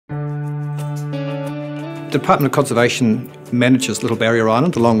Department of Conservation manages Little Barrier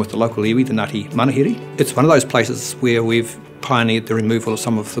Island along with the local iwi, the Ngāti Manahiri. It's one of those places where we've pioneered the removal of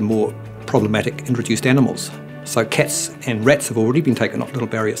some of the more problematic introduced animals. So cats and rats have already been taken off Little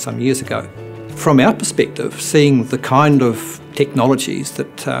Barrier some years ago. From our perspective, seeing the kind of technologies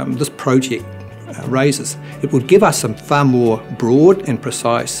that this project raises, it would give us a far more broad and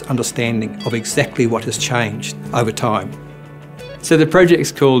precise understanding of exactly what has changed over time. So the project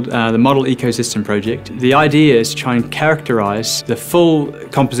is called the Model Ecosystem Project. The idea is to try and characterise the full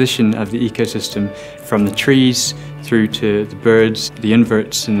composition of the ecosystem, from the trees through to the birds, the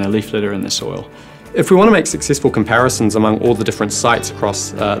inverts and the leaf litter in the soil. If we want to make successful comparisons among all the different sites across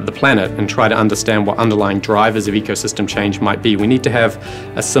the planet and try to understand what underlying drivers of ecosystem change might be, we need to have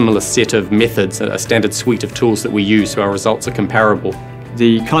a similar set of methods, a standard suite of tools that we use so our results are comparable.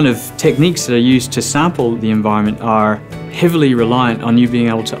 The kind of techniques that are used to sample the environment are heavily reliant on you being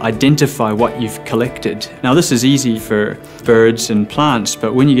able to identify what you've collected. Now this is easy for birds and plants,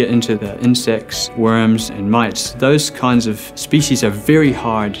 but when you get into the insects, worms and mites, those kinds of species are very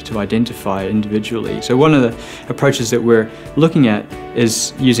hard to identify individually. So one of the approaches that we're looking at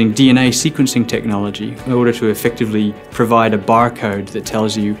is using DNA sequencing technology in order to effectively provide a barcode that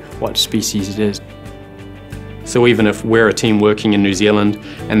tells you what species it is. So even if we're a team working in New Zealand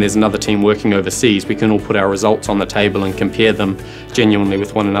and there's another team working overseas, we can all put our results on the table and compare them genuinely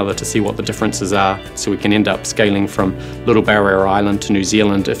with one another to see what the differences are, so we can end up scaling from Little Barrier Island to New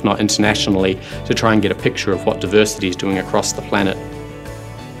Zealand, if not internationally, to try and get a picture of what diversity is doing across the planet.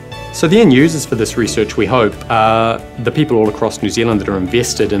 So the end users for this research, we hope, are the people all across New Zealand that are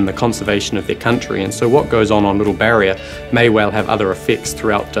invested in the conservation of their country, and so what goes on Little Barrier may well have other effects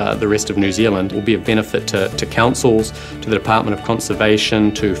throughout the rest of New Zealand. It will be of benefit to councils, to the Department of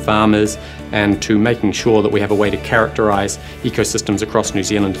Conservation, to farmers, and to making sure that we have a way to characterise ecosystems across New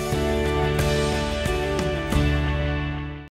Zealand.